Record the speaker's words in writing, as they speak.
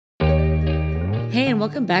Hey, and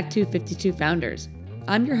welcome back to 52 Founders.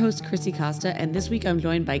 I'm your host, Chrissy Costa, and this week I'm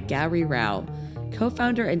joined by Gowri Rao,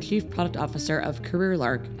 co-founder and chief product officer of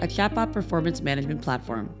CareerLark, a chatbot performance management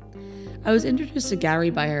platform. I was introduced to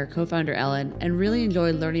Gowri by her co-founder Ellen and really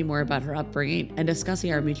enjoyed learning more about her upbringing and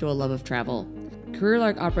discussing our mutual love of travel.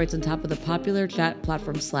 CareerLark operates on top of the popular chat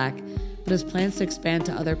platform Slack, but has plans to expand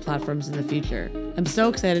to other platforms in the future. I'm so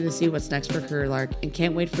excited to see what's next for CareerLark and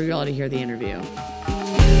can't wait for you all to hear the interview.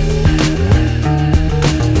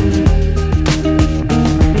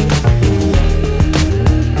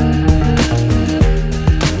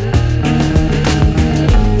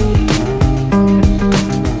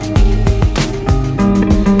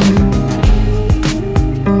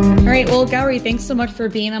 Well, Gowri, thanks so much for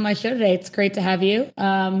being on my show today. It's great to have you.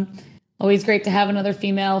 Always great to have another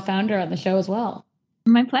female founder on the show as well.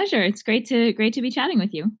 My pleasure. It's great to be chatting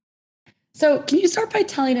with you. So can you start by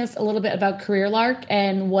telling us a little bit about CareerLark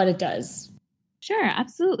and what it does? Sure,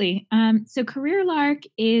 absolutely. So CareerLark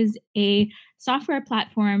is a software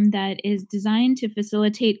platform that is designed to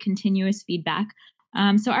facilitate continuous feedback.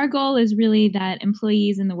 So our goal is really that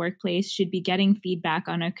employees in the workplace should be getting feedback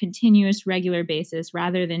on a continuous, regular basis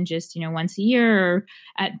rather than just, once a year or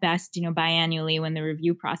at best, biannually when the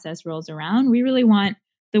review process rolls around. We really want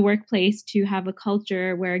the workplace to have a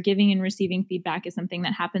culture where giving and receiving feedback is something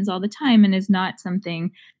that happens all the time and is not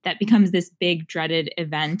something that becomes this big dreaded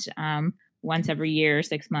event once every year,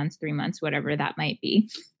 6 months, 3 months, whatever that might be.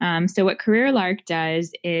 So what CareerLark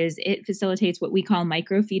does is it facilitates what we call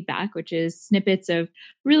microfeedback, which is snippets of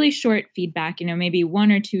really short feedback, maybe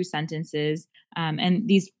 1 or 2 sentences. And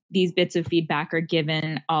these bits of feedback are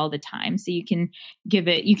given all the time. So you can give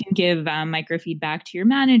microfeedback to your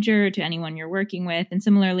manager, to anyone you're working with. And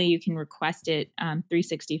similarly, you can request it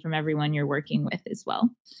 360 from everyone you're working with as well.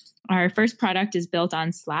 Our first product is built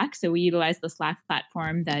on Slack. So we utilize the Slack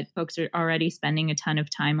platform that folks are already spending a ton of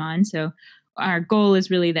time on. So our goal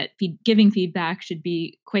is really that giving feedback should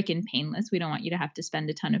be quick and painless. We don't want you to have to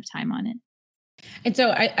spend a ton of time on it. And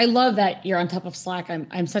so I love that you're on top of Slack.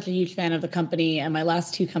 I'm such a huge fan of the company, and my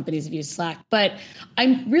last 2 companies have used Slack. But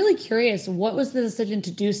I'm really curious, what was the decision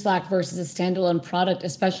to do Slack versus a standalone product,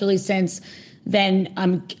 especially since then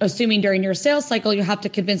I'm assuming during your sales cycle, you have to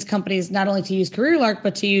convince companies not only to use CareerLark,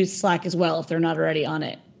 but to use Slack as well if they're not already on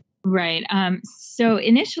it. Right. So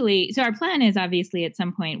our plan is obviously at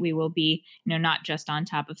some point we will be, not just on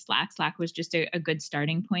top of Slack. Slack was just a good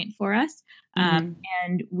starting point for us. And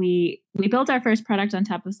we built our first product on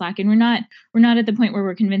top of Slack, and we're not at the point where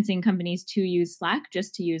we're convincing companies to use Slack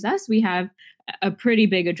just to use us. We have a pretty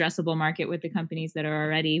big addressable market with the companies that are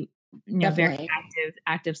already very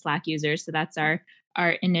active Slack users. So that's our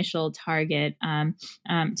initial target.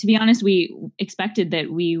 To be honest, we expected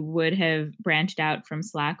that we would have branched out from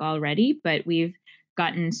Slack already, but we've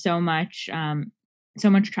gotten so much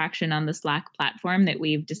traction on the Slack platform that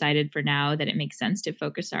we've decided for now that it makes sense to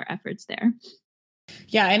focus our efforts there.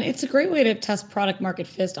 Yeah, and it's a great way to test product market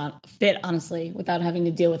fit, honestly, without having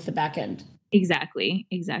to deal with the back end. Exactly.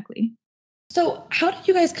 So how did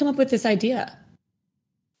you guys come up with this idea?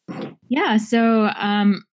 Yeah. So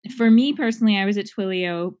for me personally, I was at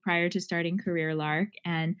Twilio prior to starting CareerLark.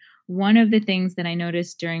 And one of the things that I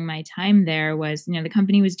noticed during my time there was, the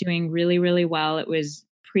company was doing really, really well. It was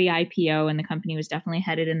pre-IPO and the company was definitely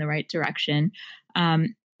headed in the right direction.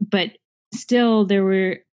 But still, there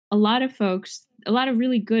were a lot of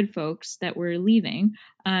really good folks that were leaving.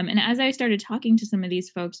 And as I started talking to some of these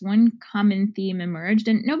folks, one common theme emerged,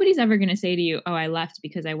 and nobody's ever going to say to you, oh, I left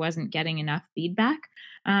because I wasn't getting enough feedback.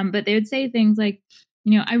 But they would say things like,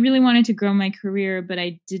 I really wanted to grow my career, but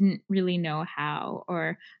I didn't really know how,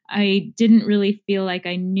 or I didn't really feel like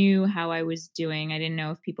I knew how I was doing. I didn't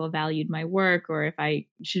know if people valued my work or if I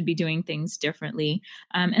should be doing things differently.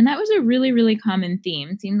 And that was a really, really common theme.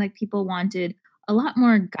 It seemed like people wanted a lot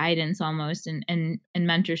more guidance almost and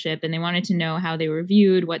mentorship, and they wanted to know how they were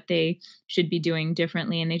viewed, what they should be doing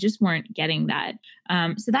differently, and they just weren't getting that.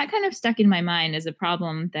 So that kind of stuck in my mind as a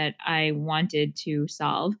problem that I wanted to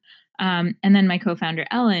solve. And then my co-founder,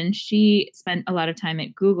 Ellen, she spent a lot of time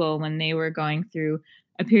at Google when they were going through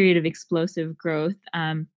a period of explosive growth.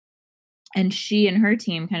 And she and her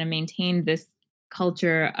team kind of maintained this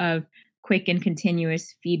culture of quick and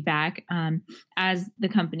continuous feedback as the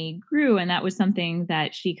company grew. And that was something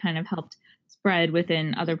that she kind of helped spread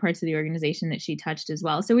within other parts of the organization that she touched as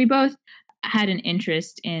well. So we both had an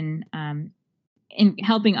interest in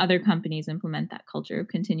helping other companies implement that culture of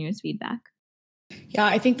continuous feedback. Yeah,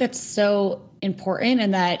 I think that's so important,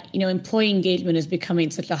 and that, employee engagement is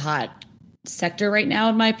becoming such a hot sector right now,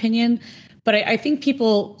 in my opinion. But I think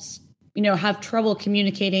people have trouble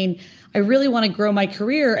communicating. I really want to grow my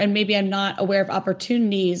career and maybe I'm not aware of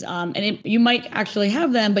opportunities. You might actually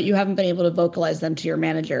have them, but you haven't been able to vocalize them to your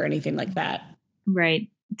manager or anything like that. Right.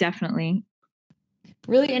 Definitely.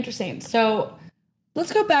 Really interesting. So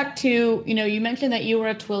let's go back to, you mentioned that you were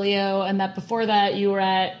at Twilio and that before that you've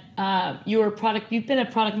been a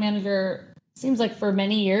product manager, seems like for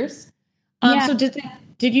many years. Yeah. So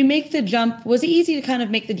did you make the jump? Was it easy to kind of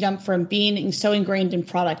make the jump from being so ingrained in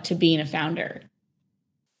product to being a founder?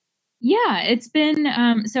 Yeah, it's been,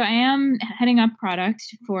 so I am heading up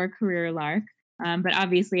product for CareerLark. But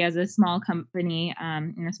obviously as a small company,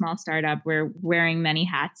 in a small startup, we're wearing many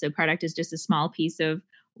hats. So product is just a small piece of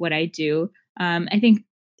what I do. I think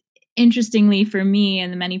interestingly for me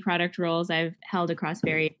and the many product roles I've held across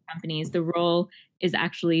various companies, the role is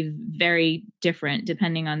actually very different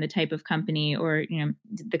depending on the type of company or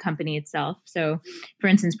the company itself. So for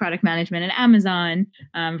instance, product management at Amazon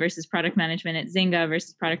versus product management at Zynga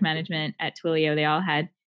versus product management at Twilio, they all had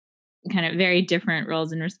kind of very different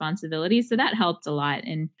roles and responsibilities. So that helped a lot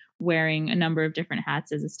in wearing a number of different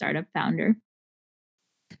hats as a startup founder.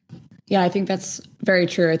 Yeah, I think that's very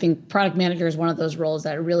true. I think product manager is one of those roles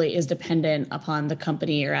that really is dependent upon the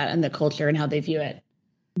company you're at and the culture and how they view it.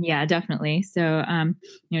 Yeah, definitely. So,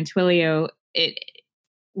 Twilio, it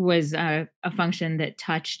was a function that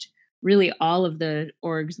touched really all of the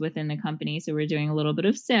orgs within the company. So we're doing a little bit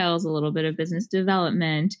of sales, a little bit of business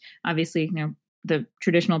development, obviously, the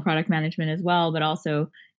traditional product management as well, but also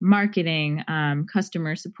marketing,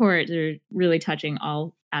 customer support. They're really touching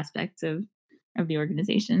all aspects of the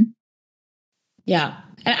organization. Yeah.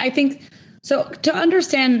 And I think, so to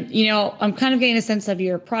understand, I'm kind of getting a sense of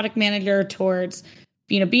your product manager towards,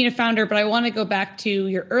 being a founder, but I want to go back to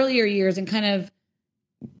your earlier years and kind of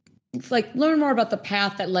learn more about the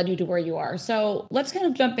path that led you to where you are. So let's kind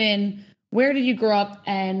of jump in. Where did you grow up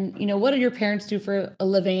and, what did your parents do for a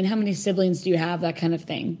living? How many siblings do you have? That kind of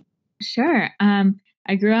thing. Sure.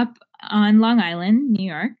 I grew up on Long Island, New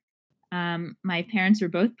York. My parents were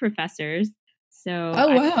both professors. So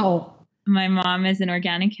wow. My mom is an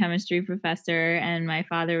organic chemistry professor and my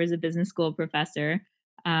father was a business school professor.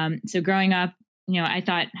 So growing up, I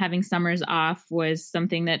thought having summers off was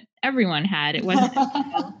something that everyone had. It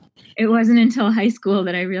wasn't until high school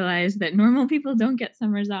that I realized that normal people don't get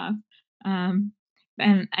summers off. And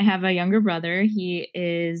I have a younger brother. He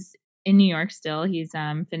is in New York still. He's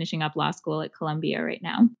finishing up law school at Columbia right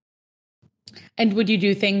now. And would you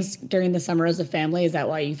do things during the summer as a family? Is that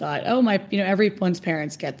why you thought, everyone's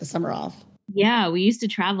parents get the summer off? Yeah, we used to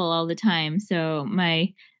travel all the time. So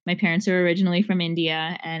my parents are originally from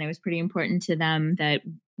India, and it was pretty important to them that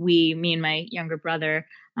me and my younger brother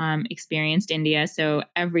experienced India. So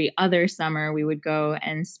every other summer we would go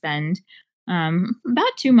and spend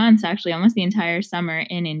about 2 months, actually, almost the entire summer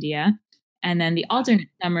in India. And then the alternate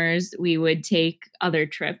summers, we would take other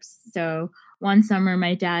trips. So one summer,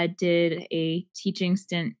 my dad did a teaching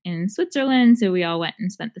stint in Switzerland. So we all went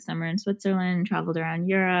and spent the summer in Switzerland and traveled around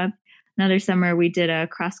Europe. Another summer, we did a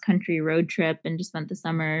cross-country road trip and just spent the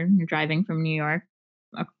summer driving from New York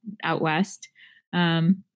out west.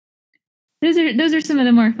 Those are some of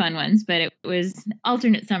the more fun ones, but it was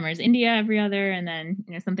alternate summers, India every other, and then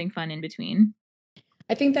something fun in between.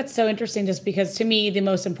 I think that's so interesting just because to me, the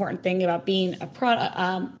most important thing about being a product,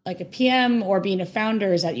 like a PM or being a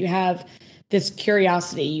founder is that you have this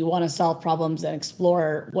curiosity. You want to solve problems and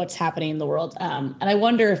explore what's happening in the world. And I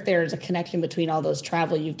wonder if there's a connection between all those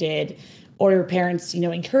travel you did or your parents,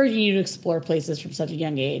 encouraging you to explore places from such a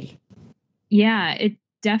young age. Yeah, it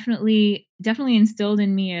definitely instilled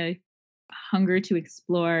in me a hunger to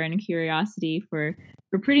explore and a curiosity for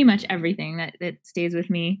pretty much everything that stays with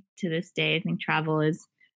me to this day. I think travel is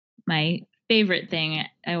my favorite thing.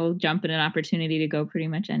 I will jump at an opportunity to go pretty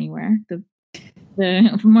much anywhere.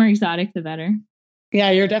 The more exotic, the better.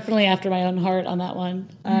 Yeah, you're definitely after my own heart on that one.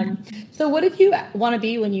 So what did you want to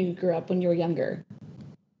be when you grew up, when you were younger?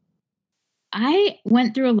 I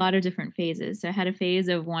went through a lot of different phases. So I had a phase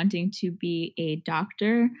of wanting to be a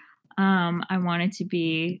doctor. I wanted to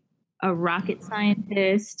be a rocket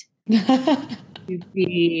scientist. What else did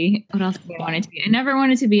I want to be? I never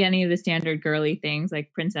wanted to be any of the standard girly things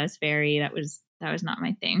like Princess Fairy. That was not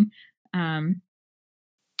my thing.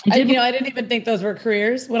 I didn't even think those were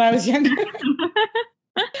careers when I was younger.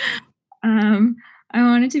 I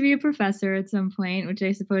wanted to be a professor at some point, which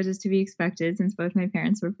I suppose is to be expected since both my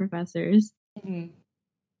parents were professors. Mm-hmm.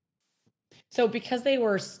 So because they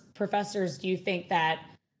were professors, do you think that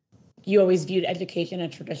you always viewed education in a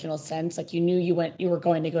traditional sense? Like you knew you were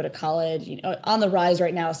going to go to college? On the rise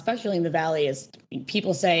right now, especially in the Valley, is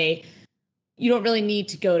people say you don't really need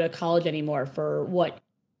to go to college anymore for what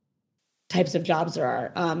types of jobs there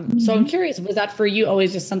are. So I'm curious, was that for you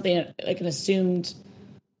always just something like an assumed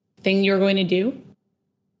thing you were going to do?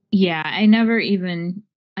 Yeah, I never even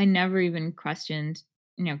questioned,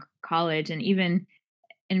 college. And even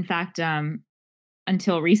in fact,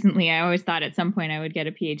 until recently, I always thought at some point I would get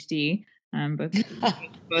a PhD.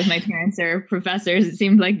 Both my parents are professors. It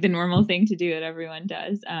seemed like the normal thing to do that everyone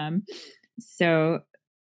does. So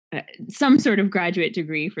some sort of graduate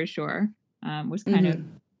degree for sure was kind of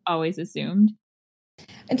always assumed.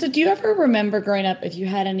 And so do you ever remember growing up if you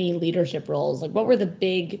had any leadership roles? Like what were the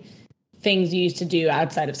big things you used to do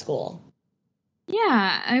outside of school?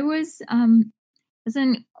 Yeah, I was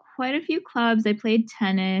in quite a few clubs. I played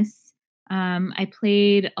tennis. I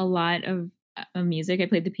played a lot of music. I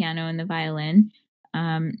played the piano and the violin.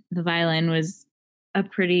 The violin was a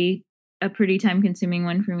pretty time consuming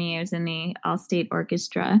one for me. I was in the all state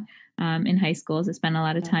orchestra in high school. So I spent a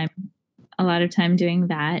lot of time doing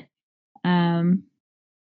that.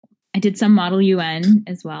 I did some Model UN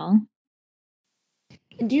as well.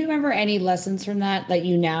 Do you remember any lessons from that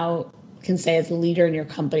you now can say as a leader in your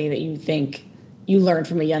company that you think you learned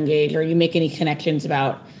from a young age, or you make any connections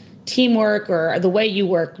about teamwork or the way you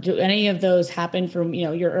work? Do any of those happen from,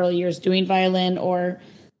 your early years doing violin or,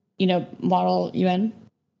 Model UN?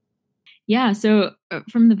 Yeah. So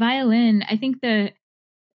from the violin, I think the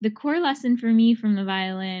core lesson for me from the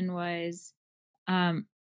violin was, I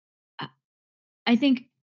think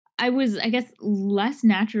I was, I guess, less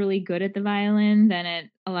naturally good at the violin than at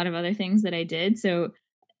a lot of other things that I did. So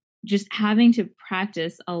just having to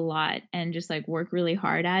practice a lot and just work really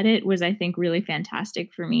hard at it was, I think, really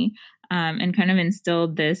fantastic for me, and kind of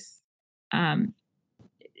instilled this,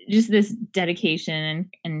 just this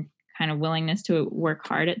dedication and kind of willingness to work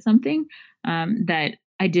hard at something that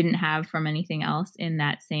I didn't have from anything else in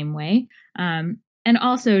that same way. And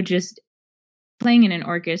also just playing in an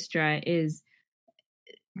orchestra is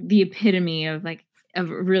the epitome of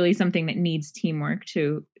really something that needs teamwork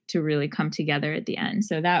to really come together at the end.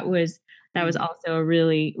 So that was also a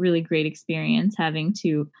really, really great experience, having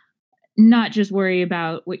to not just worry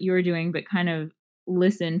about what you're doing, but kind of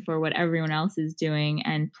listen for what everyone else is doing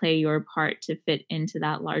and play your part to fit into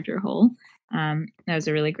that larger whole. That was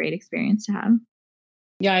a really great experience to have.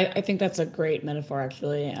 Yeah, I think that's a great metaphor,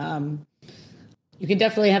 actually. You can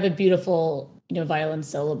definitely have a beautiful, violin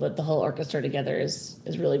solo, but the whole orchestra together is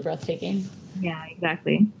really breathtaking. Yeah,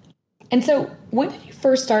 exactly. And so when did you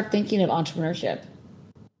first start thinking of entrepreneurship?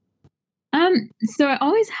 So I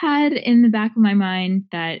always had in the back of my mind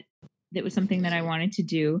that was something that I wanted to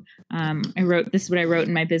do. This is what I wrote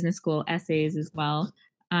in my business school essays as well.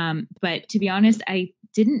 But to be honest, I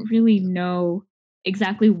didn't really know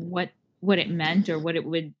exactly what it meant or what it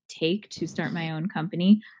would take to start my own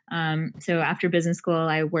company. So after business school,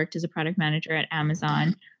 I worked as a product manager at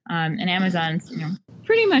Amazon. And Amazon's,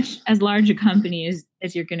 pretty much as large a company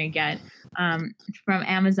as you're going to get. From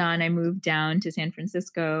Amazon, I moved down to San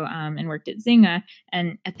Francisco and worked at Zynga.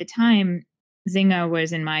 And at the time, Zynga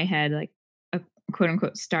was in my head like a quote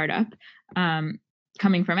unquote startup.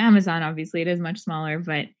 Coming from Amazon, obviously it is much smaller,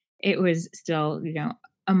 but it was still,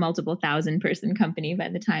 a multiple 1,000-person company by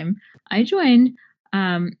the time I joined.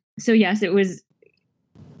 So yes, it was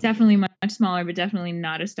definitely much smaller, but definitely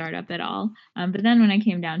not a startup at all. But then when I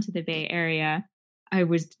came down to the Bay Area, I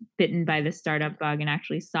was bitten by the startup bug and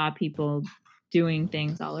actually saw people doing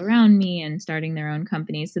things all around me and starting their own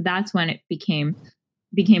companies. So that's when it became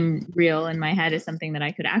real in my head as something that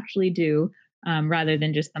I could actually do, rather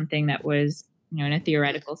than just something that was, in a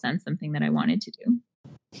theoretical sense, something that I wanted to do.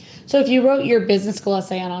 So if you wrote your business school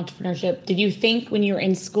essay on entrepreneurship, did you think when you were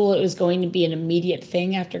in school it was going to be an immediate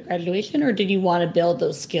thing after graduation, or did you want to build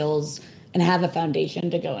those skills and have a foundation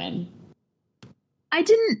to go in? I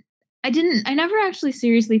never actually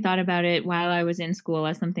seriously thought about it while I was in school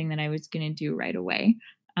as something that I was going to do right away.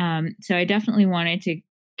 So I definitely wanted to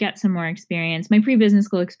get some more experience. My pre-business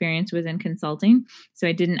school experience was in consulting, so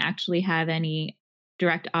I didn't actually have any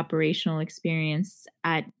direct operational experience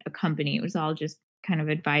at a company. It was all just kind of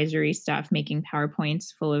advisory stuff, making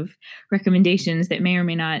PowerPoints full of recommendations that may or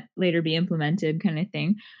may not later be implemented, kind of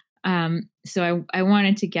thing. So I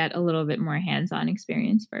wanted to get a little bit more hands-on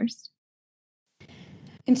experience first.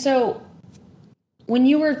 And so when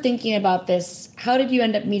you were thinking about this, how did you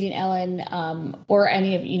end up meeting Ellen, or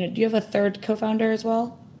any of, do you have a third co-founder as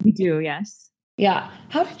well? We do, yes. Yeah.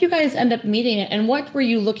 How did you guys end up meeting, and what were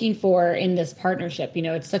you looking for in this partnership?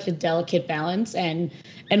 It's such a delicate balance and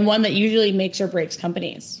one that usually makes or breaks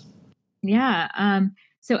companies. Yeah.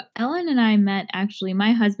 So Ellen and I met, actually,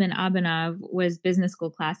 my husband Abhinav was business school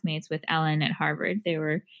classmates with Ellen at Harvard. They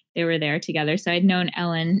were there together. So I'd known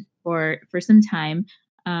Ellen for some time.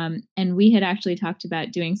 And we had actually talked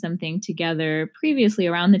about doing something together previously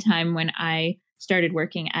around the time when I started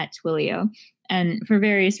working at Twilio. And for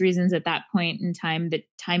various reasons at that point in time, the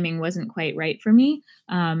timing wasn't quite right for me.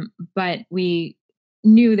 But we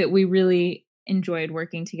knew that we really enjoyed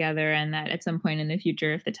working together, and that at some point in the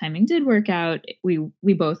future, if the timing did work out,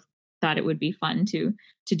 we both thought it would be fun to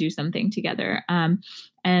do something together.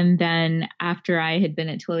 And then after I had been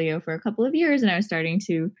at Twilio for a couple of years, and I was starting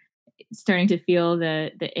to feel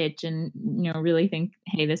the itch, and really think,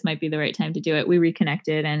 hey, this might be the right time to do it, we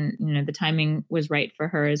reconnected, and the timing was right for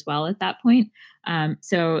her as well at that point.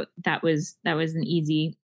 So that was an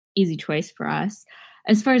easy choice for us.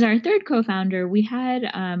 As far as our third co-founder, we had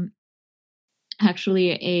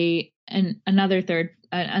actually another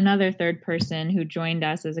third person who joined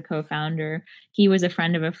us as a co-founder. He was a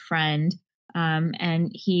friend of a friend.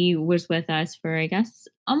 And he was with us for, I guess,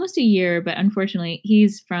 almost a year, but unfortunately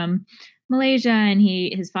he's from Malaysia, and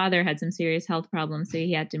his father had some serious health problems, so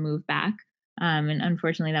he had to move back. And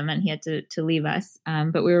unfortunately that meant he had to leave us.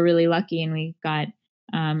 But we were really lucky, and we got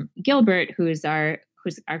Gilbert, who's our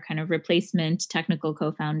kind of replacement technical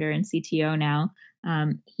co-founder and CTO now.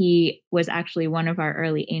 He was actually one of our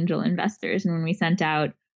early angel investors. And when we sent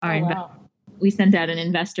out we sent out an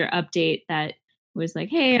investor update that was like,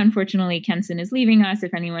 hey, unfortunately, Kenson is leaving us.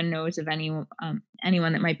 If anyone knows of anyone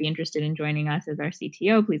that might be interested in joining us as our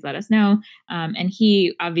CTO, please let us know. And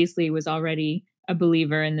he obviously was already a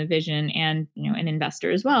believer in the vision, and an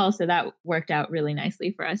investor as well. So that worked out really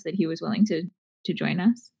nicely for us that he was willing to join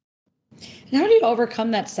us. And how do you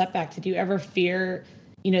overcome that setback? Did you ever fear,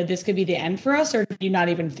 this could be the end for us, or did you not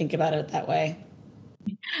even think about it that way?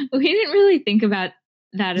 We didn't really think about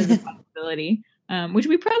that as a possibility. Which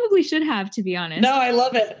we probably should have, to be honest. No, I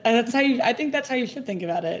love it. I think that's how you should think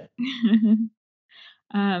about it.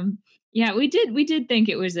 Yeah, we did think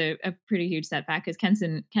it was a pretty huge setback, because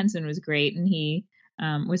Kenson was great, and he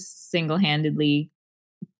was single-handedly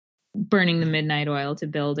burning the midnight oil to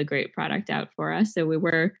build a great product out for us. So we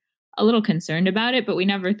were a little concerned about it, but we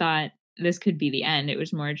never thought this could be the end. It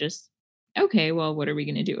was more just, okay, well, what are we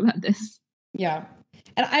going to do about this? Yeah.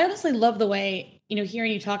 And I honestly love the way,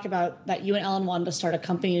 hearing you talk about that you and Ellen wanted to start a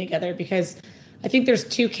company together, because I think there's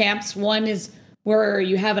two camps. One is where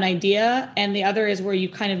you have an idea, and the other is where you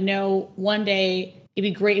kind of know one day it'd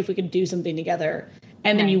be great if we could do something together,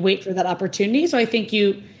 and then you wait for that opportunity. So I think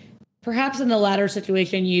perhaps in the latter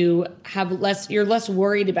situation, you're less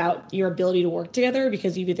worried about your ability to work together,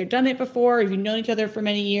 because you've either done it before, or you've known each other for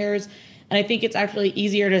many years. And I think it's actually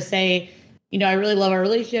easier to say, I really love our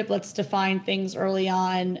relationship. Let's define things early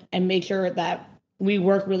on and make sure that we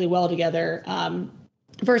work really well together,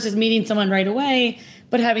 versus meeting someone right away,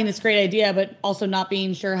 but having this great idea, but also not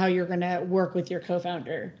being sure how you're going to work with your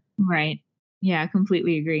co-founder. Right. Yeah,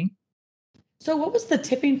 completely agree. So what was the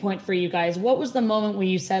tipping point for you guys? What was the moment where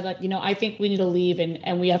you said, like, I think we need to leave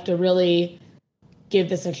and we have to really give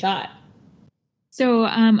this a shot? So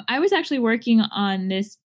I was actually working on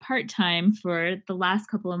this part-time for the last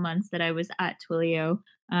couple of months that I was at Twilio.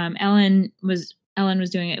 Ellen was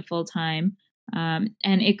doing it full-time. And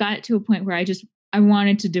it got to a point where I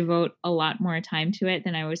wanted to devote a lot more time to it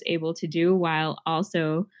than I was able to do, while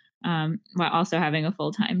also having a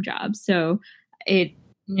full-time job. So it,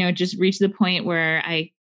 just reached the point where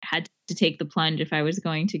I had to take the plunge if I was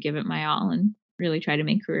going to give it my all and really try to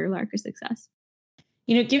make CareerLark a success.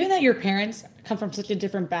 Given that your parents come from such a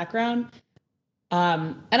different background,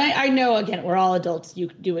 and I know, again, we're all adults, you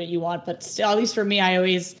do what you want, but still, at least for me, I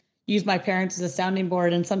always use my parents as a sounding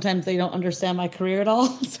board, and sometimes they don't understand my career at all.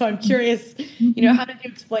 So I'm curious, how did you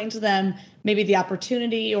explain to them maybe the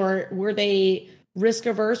opportunity, or were they risk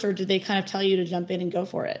averse, or did they kind of tell you to jump in and go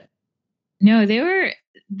for it? No,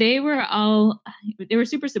 they were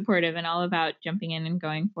super supportive and all about jumping in and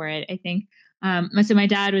going for it. I think, so my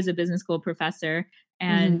dad was a business school professor,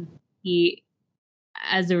 and he,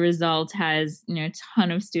 as a result, has, a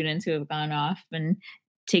ton of students who have gone off and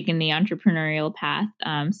taken the entrepreneurial path.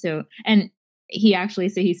 And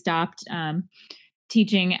he stopped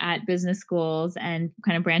teaching at business schools and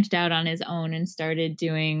kind of branched out on his own and started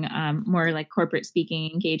doing more like corporate speaking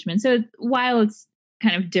engagement. So while it's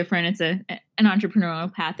kind of different, it's an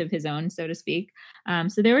entrepreneurial path of his own, so to speak.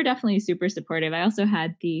 So they were definitely super supportive. I also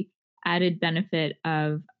had the added benefit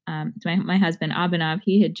of my husband, Abhinav.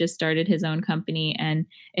 He had just started his own company, and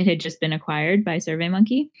it had just been acquired by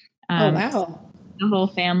SurveyMonkey. Oh, wow. So the whole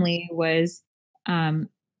family was, kind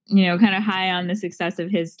of high on the success of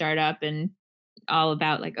his startup, and all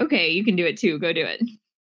about like, okay, you can do it too, go do it.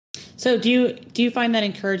 So do you find that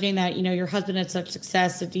encouraging that, your husband had such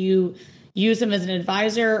success? So do you use him as an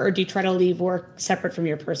advisor, or do you try to leave work separate from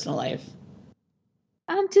your personal life?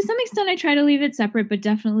 To some extent, I try to leave it separate, but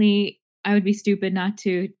definitely I would be stupid not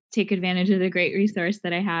to take advantage of the great resource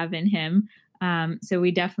that I have in him. So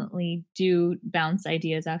we definitely do bounce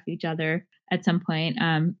ideas off each other at some point.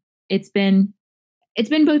 It's been it's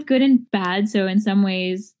been both good and bad. So in some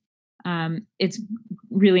ways, it's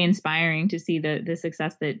really inspiring to see the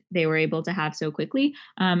success that they were able to have so quickly.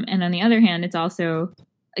 And on the other hand, it's also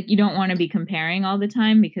like you don't want to be comparing all the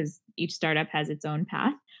time because each startup has its own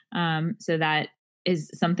path. So that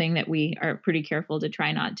is something that we are pretty careful to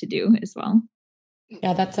try not to do as well.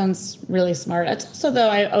 Yeah, that sounds really smart. It's also, though,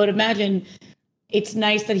 I would imagine it's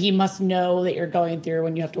nice that he must know that you're going through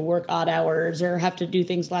when you have to work odd hours or have to do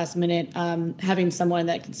things last minute. Having someone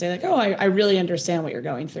that can say like, "Oh, I really understand what you're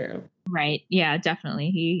going through." Right. Yeah,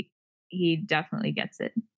 definitely. He definitely gets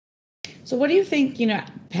it. So, what do you think,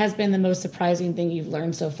 has been the most surprising thing you've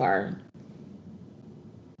learned so far?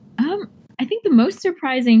 I think the most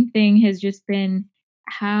surprising thing has just been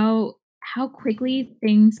how quickly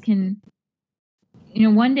things can,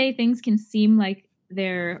 one day things can seem like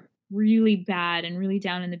they're really bad and really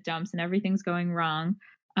down in the dumps and everything's going wrong.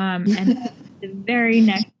 And the very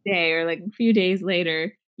next day or like a few days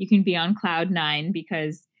later, you can be on cloud nine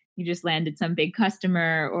because you just landed some big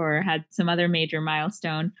customer or had some other major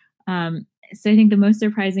milestone. So I think the most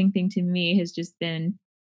surprising thing to me has just been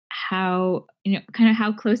how, kind of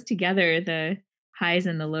how close together the highs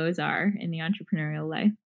and the lows are in the entrepreneurial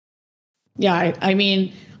life. Yeah, I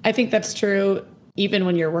mean, I think that's true even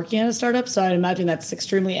when you're working at a startup. So I'd imagine that's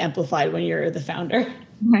extremely amplified when you're the founder.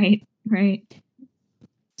 Right, right.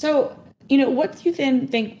 So, what do you then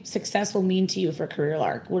think success will mean to you for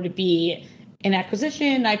CareerLark? Would it be an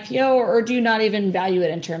acquisition, IPO, or do you not even value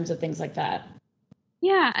it in terms of things like that?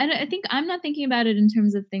 Yeah, I think I'm not thinking about it in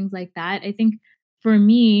terms of things like that. I think for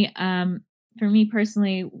me, for me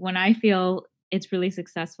personally, when I feel it's really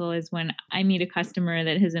successful is when I meet a customer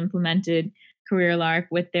that has implemented CareerLark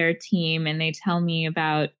with their team and they tell me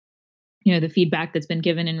about, the feedback that's been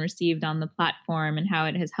given and received on the platform and how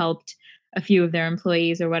it has helped a few of their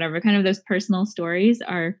employees or whatever. Kind of those personal stories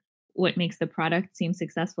are what makes the product seem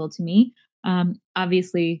successful to me.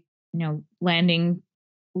 Obviously, landing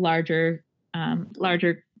larger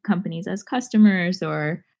larger companies as customers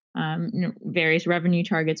or various revenue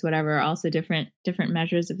targets, whatever, are also different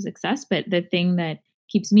measures of success. But the thing that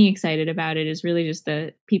keeps me excited about it is really just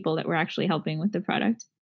the people that we're actually helping with the product.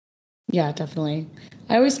 Yeah, definitely.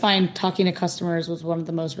 I always find talking to customers was one of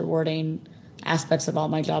the most rewarding aspects of all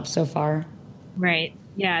my jobs so far. Right.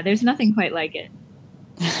 Yeah, there's nothing quite like it.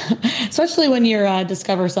 Especially when you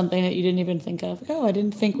discover something that you didn't even think of. Oh, I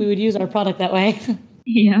didn't think we would use our product that way.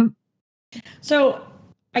 Yeah. So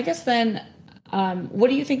I guess then, what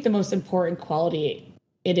do you think the most important quality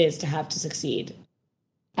it is to have to succeed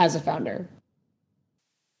as a founder?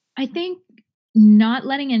 I think not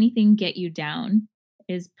letting anything get you down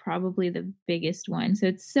is probably the biggest one. So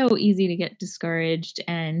it's so easy to get discouraged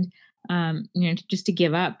and just to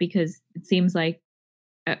give up because it seems like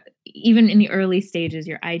even in the early stages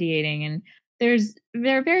you're ideating and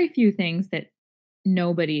there are very few things that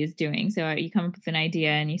nobody is doing. So you come up with an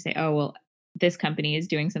idea and you say, "Oh, well, this company is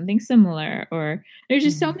doing something similar," or there's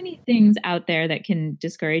just so Mhm. many things out there that can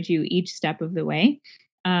discourage you each step of the way.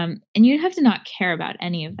 And you have to not care about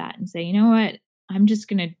any of that and say, "You know what? I'm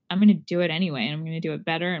gonna do it anyway, and I'm gonna do it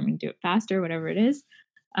better. I'm gonna do it faster, whatever it is."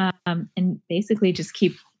 And basically just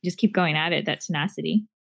keep going at it. That tenacity.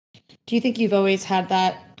 Do you think you've always had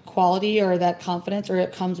that quality or that confidence, or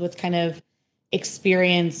it comes with kind of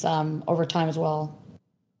experience over time as well?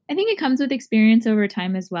 I think it comes with experience over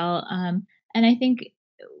time as well. And I think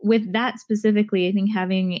with that specifically, I think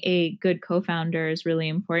having a good co-founder is really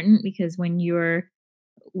important because when you're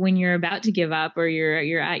about to give up or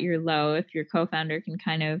you're at your low, if your co-founder can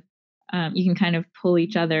kind of you can kind of pull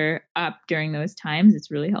each other up during those times,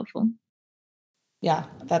 it's really helpful. Yeah,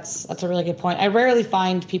 that's a really good point. I rarely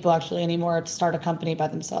find people actually anymore to start a company by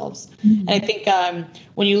themselves. And I Mhm. think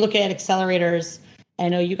when you look at accelerators, I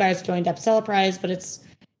know you guys joined Upselleprise, but it's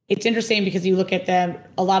interesting because you look at them.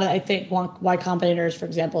 A lot of I think Y Combinator, for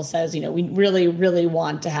example, says we really really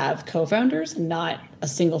want to have co-founders and not a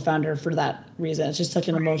single founder for that reason. It's just such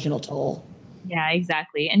an emotional toll. Yeah,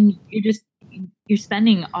 exactly. And you're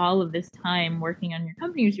spending all of this time working on your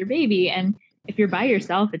company as your baby, and if you're by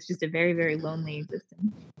yourself, it's just a very, very lonely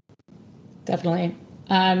existence. Definitely.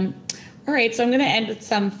 Um, all right, so I'm going to end with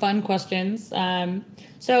some fun questions.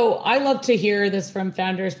 So I love to hear this from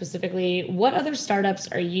founders specifically. What other startups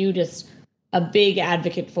are you just a big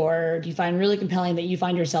advocate for? Do you find really compelling that you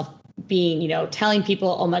find yourself being, telling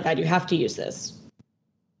people, "Oh my God, you have to use this"?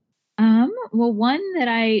 Well, one that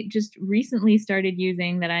I just recently started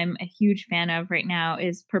using that I'm a huge fan of right now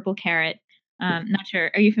is Purple Carrot. Not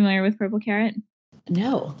sure. Are you familiar with Purple Carrot?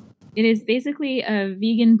 No. It is basically a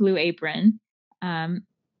vegan Blue Apron.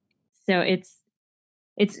 So it's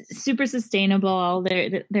super sustainable. All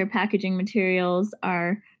their packaging materials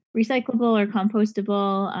are recyclable or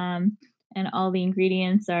compostable, and all the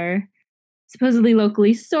ingredients are supposedly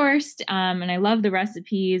locally sourced. And I love the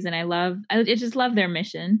recipes, and I just love their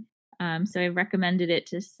mission. So I've recommended it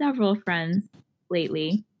to several friends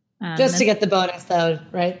lately. Just to get the bonus, though,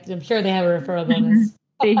 right? I'm sure they have a referral bonus.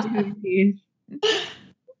 They do.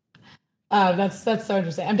 That's so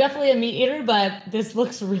interesting. I'm definitely a meat eater, but this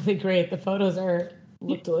looks really great. The photos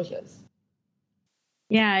look delicious.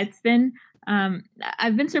 Yeah, it's been.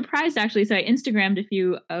 I've been surprised actually. So I Instagrammed a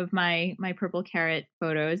few of my Purple Carrot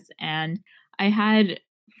photos, and I had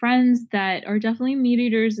friends that are definitely meat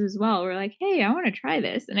eaters as well. We're like, hey, I want to try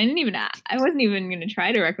this, and I wasn't even going to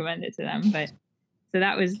try to recommend it to them, but so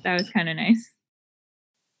that was kind of nice.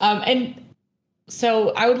 And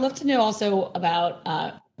so I would love to know also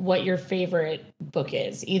about what your favorite book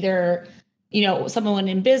is, either, someone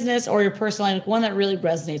in business or your personal life, one that really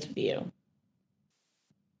resonates with you.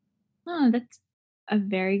 Oh, that's a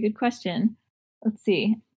very good question. Let's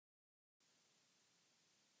see.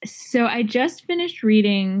 So I just finished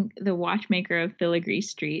reading The Watchmaker of Filigree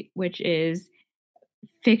Street, which is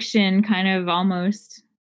fiction, kind of almost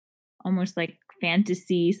like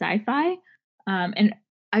fantasy sci-fi. And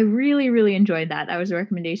I really, really enjoyed that. That was a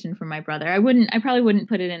recommendation from my brother. I probably wouldn't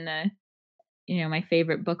put it in the, my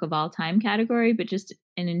favorite book of all time category, but just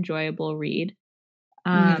an enjoyable read.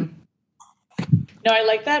 No, I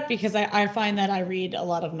like that because I find that I read a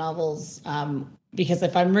lot of novels because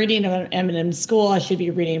if I'm reading them in school, I should be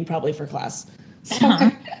reading probably for class. So,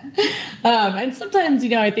 and sometimes,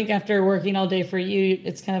 I think after working all day for you,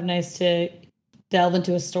 it's kind of nice to delve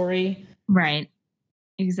into a story. Right.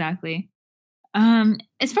 Exactly.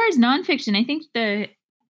 As far as nonfiction, I think the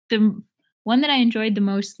one that I enjoyed the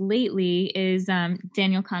most lately is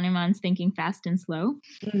Daniel Kahneman's Thinking Fast and Slow.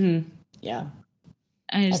 Mm-hmm. Yeah.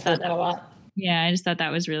 I just thought that a lot. Yeah, I just thought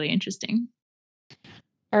that was really interesting.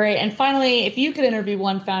 All right. And finally, if you could interview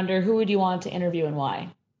one founder, who would you want to interview and why?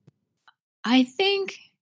 I think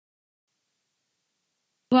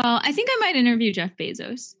I might interview Jeff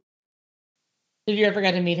Bezos. Did you ever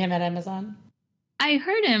get to meet him at Amazon? I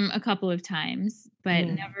heard him a couple of times, but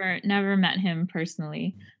never met him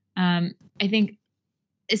personally. I think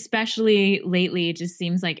especially lately, it just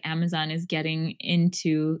seems like Amazon is getting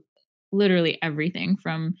into literally everything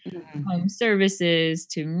from home services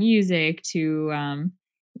to music to,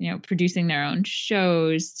 producing their own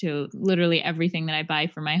shows to literally everything that I buy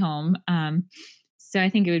for my home. So I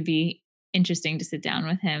think it would be interesting to sit down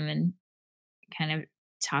with him and kind of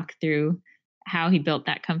talk through how he built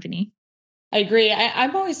that company. I agree.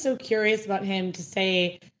 I'm always so curious about him to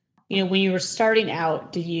say, when you were starting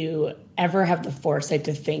out, did you ever have the foresight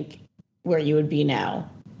to think where you would be now?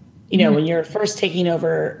 When you're first taking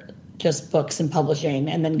over just books and publishing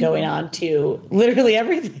and then going on to literally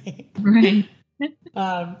everything. Right.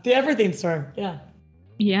 The everything store. Yeah.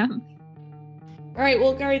 Yeah. All right.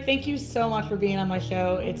 Well, Gary, thank you so much for being on my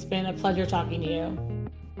show. It's been a pleasure talking to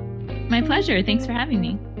you. My pleasure. Thanks for having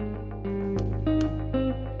me.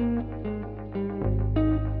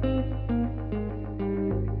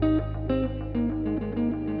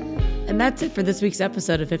 And that's it for this week's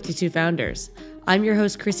episode of 52 Founders. I'm your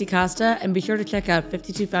host, Chrissy Costa, and be sure to check out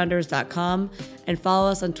 52founders.com and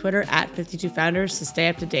follow us on Twitter at 52founders to stay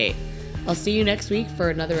up to date. I'll see you next week for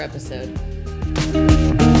another episode.